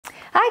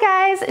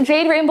Hi guys,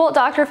 Jade Rainbolt,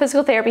 Doctor of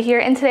Physical Therapy here,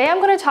 and today I'm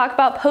going to talk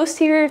about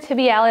posterior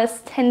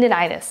tibialis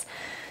tendonitis.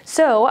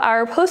 So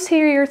our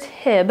posterior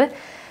tib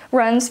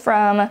runs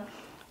from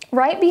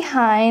right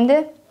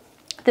behind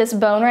this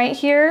bone right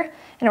here,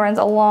 and it runs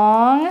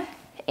along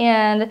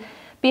and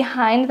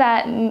behind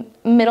that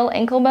middle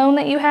ankle bone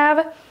that you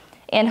have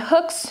and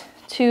hooks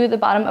to the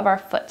bottom of our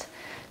foot.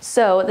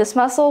 So this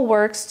muscle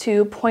works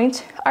to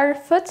point our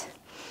foot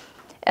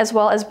as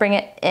well as bring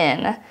it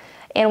in.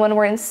 And when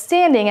we're in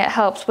standing, it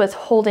helps with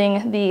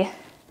holding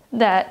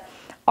that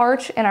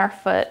arch in our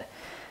foot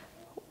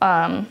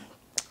when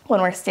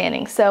we're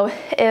standing. So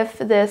if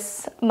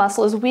this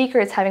muscle is weak or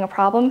it's having a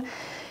problem,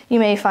 you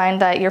may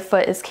find that your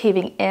foot is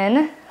caving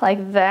in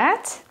like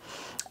that.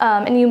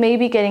 And you may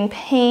be getting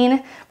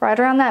pain right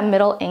around that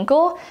middle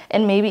ankle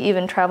and maybe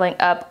even traveling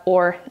up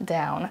or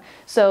down.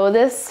 So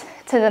this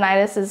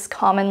tendonitis is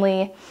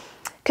commonly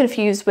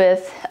confused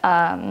with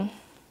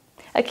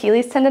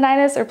Achilles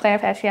tendonitis or plantar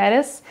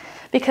fasciitis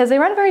because they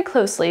run very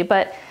closely,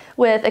 but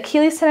with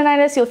Achilles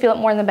tendonitis, you'll feel it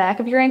more in the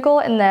back of your ankle,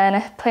 and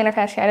then plantar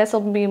fasciitis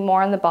will be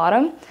more on the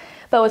bottom.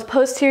 But with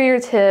posterior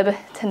tib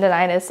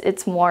tendonitis,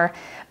 it's more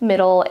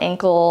middle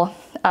ankle,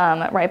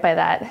 right by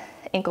that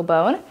ankle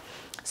bone.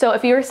 So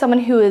if you're someone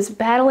who is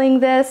battling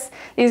this,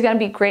 these are gonna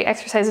be great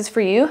exercises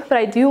for you, but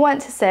I do want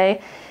to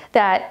say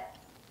that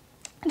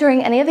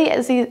during any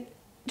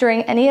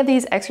of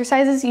these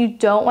exercises, you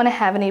don't want to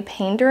have any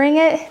pain during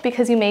it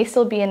because you may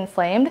still be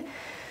inflamed.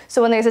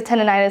 So when there's a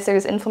tendonitis,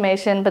 there's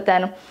inflammation, but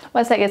then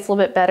once that gets a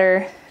little bit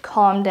better,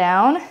 calm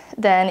down,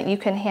 then you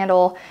can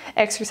handle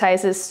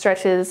exercises,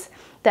 stretches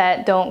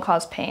that don't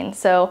cause pain.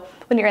 So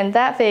when you're in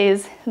that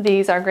phase,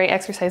 these are great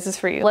exercises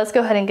for you. Let's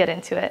go ahead and get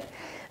into it.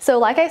 So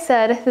like I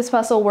said, this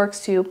muscle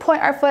works to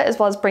point our foot as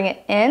well as bring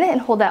it in and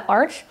hold that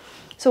arch.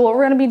 So what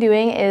we're going to be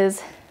doing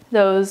is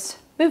those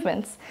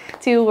movements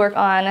to work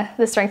on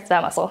the strength of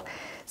that muscle.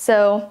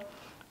 So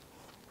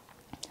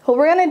what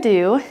we're going to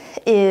do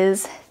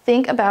is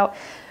think about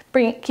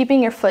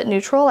keeping your foot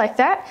neutral like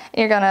that, and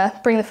you're going to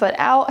bring the foot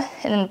out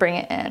and then bring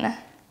it in.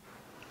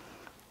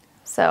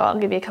 So I'll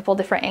give you a couple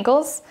different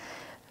angles,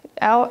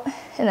 out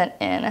and then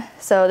in.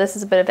 So this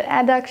is a bit of an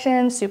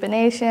adduction,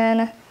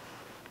 supination,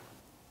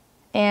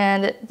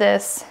 and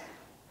this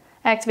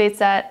activates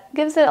that,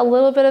 gives it a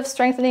little bit of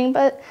strengthening,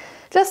 but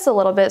just a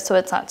little bit so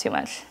it's not too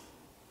much.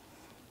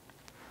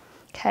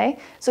 Okay,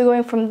 so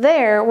going from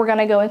there, we're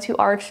gonna go into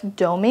arch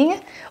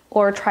doming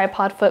or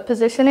tripod foot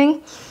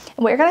positioning.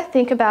 And what you're gonna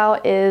think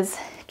about is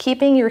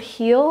keeping your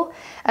heel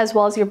as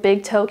well as your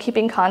big toe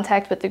keeping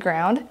contact with the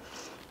ground.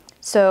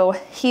 So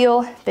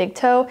heel, big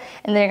toe,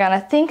 and then you're gonna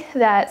think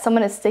that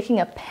someone is sticking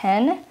a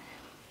pen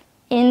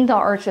in the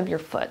arch of your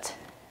foot.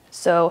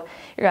 So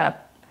you're gonna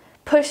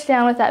push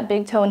down with that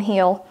big toe and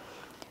heel,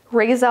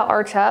 raise that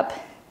arch up,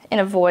 and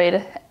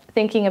avoid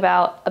thinking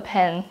about a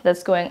pen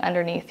that's going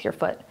underneath your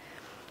foot.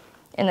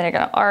 And then you're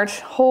gonna arch,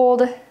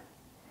 hold,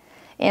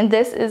 and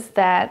this is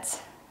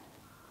that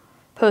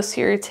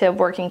posterior tib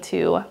working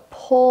to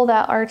pull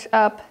that arch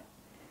up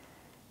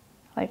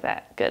like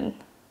that. Good.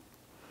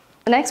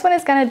 The next one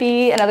is gonna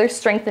be another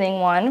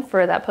strengthening one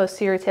for that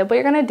posterior tib. What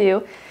you're gonna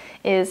do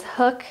is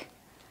hook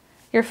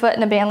your foot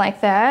in a band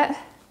like that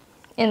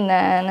and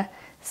then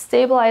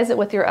stabilize it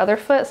with your other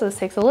foot. So this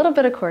takes a little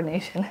bit of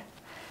coordination.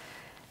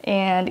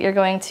 And you're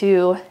going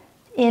to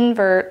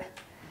invert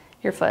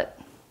your foot.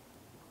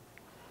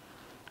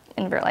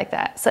 Invert like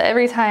that. So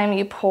every time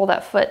you pull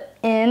that foot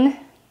in,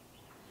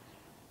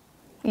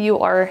 you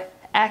are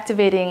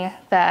activating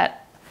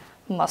that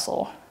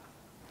muscle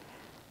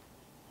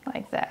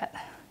like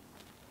that.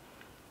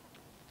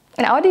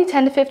 And I would do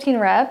 10 to 15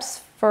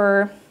 reps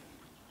for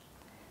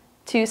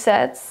 2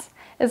 sets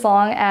as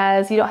long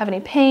as you don't have any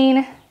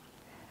pain.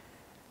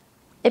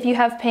 If you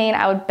have pain,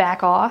 I would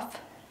back off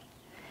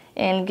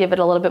and give it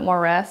a little bit more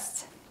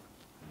rest.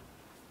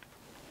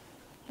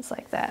 Just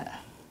like that.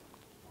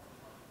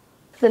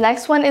 The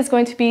next one is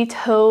going to be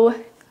toe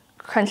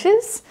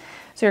crunches.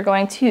 So you're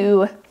going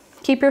to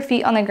keep your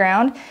feet on the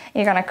ground and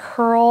you're gonna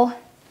curl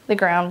the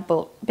ground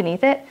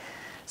beneath it.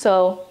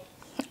 So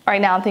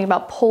right now I'm thinking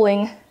about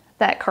pulling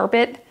that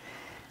carpet,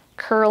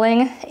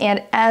 curling,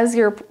 and as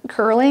you're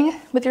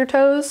curling with your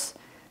toes,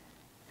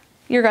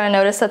 you're gonna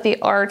notice that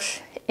the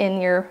arch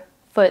in your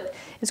foot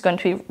is going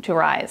to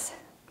rise.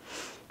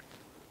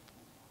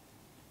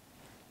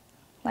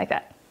 Like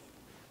that.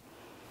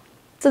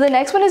 So the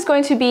next one is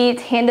going to be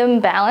tandem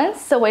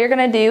balance. So what you're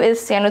gonna do is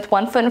stand with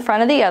one foot in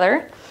front of the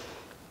other,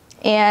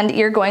 and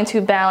you're going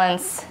to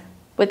balance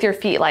with your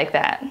feet like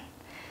that.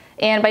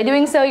 And by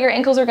doing so, your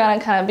ankles are gonna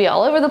kind of be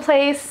all over the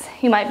place.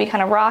 You might be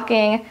kind of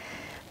rocking,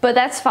 but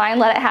that's fine,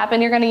 let it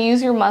happen. You're gonna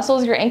use your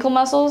muscles, your ankle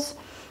muscles,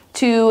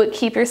 to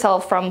keep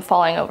yourself from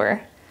falling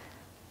over.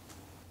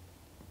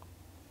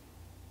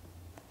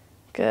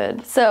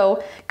 Good.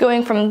 So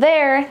going from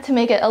there, to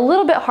make it a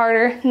little bit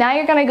harder, now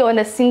you're gonna go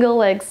into single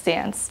leg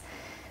stance.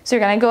 So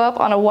you're gonna go up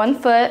on a 1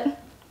 foot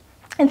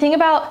and think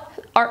about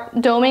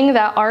doming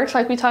that arch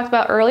like we talked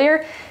about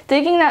earlier,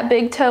 digging that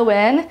big toe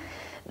in,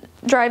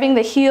 driving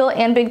the heel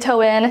and big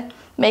toe in,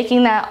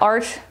 making that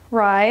arch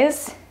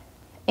rise,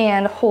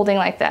 and holding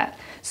like that.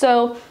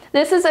 So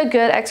this is a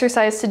good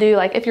exercise to do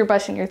like if you're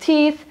brushing your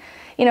teeth,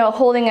 you know,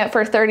 holding it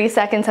for 30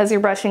 seconds as you're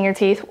brushing your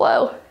teeth.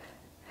 Whoa.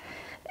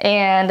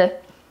 And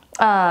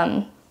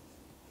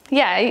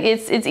yeah,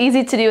 it's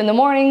easy to do in the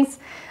mornings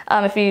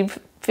if you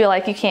feel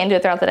like you can do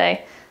it throughout the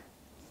day.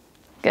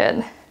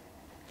 Good.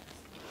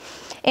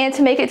 And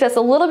to make it just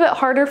a little bit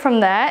harder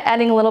from that,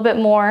 adding a little bit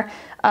more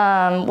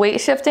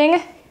weight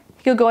shifting,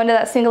 you'll go into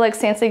that single leg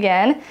stance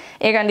again, and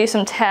you're gonna do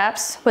some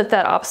taps with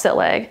that opposite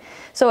leg.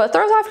 So it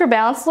throws off your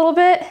balance a little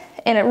bit,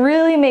 and it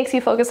really makes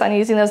you focus on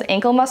using those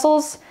ankle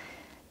muscles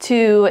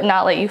to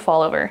not let you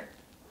fall over.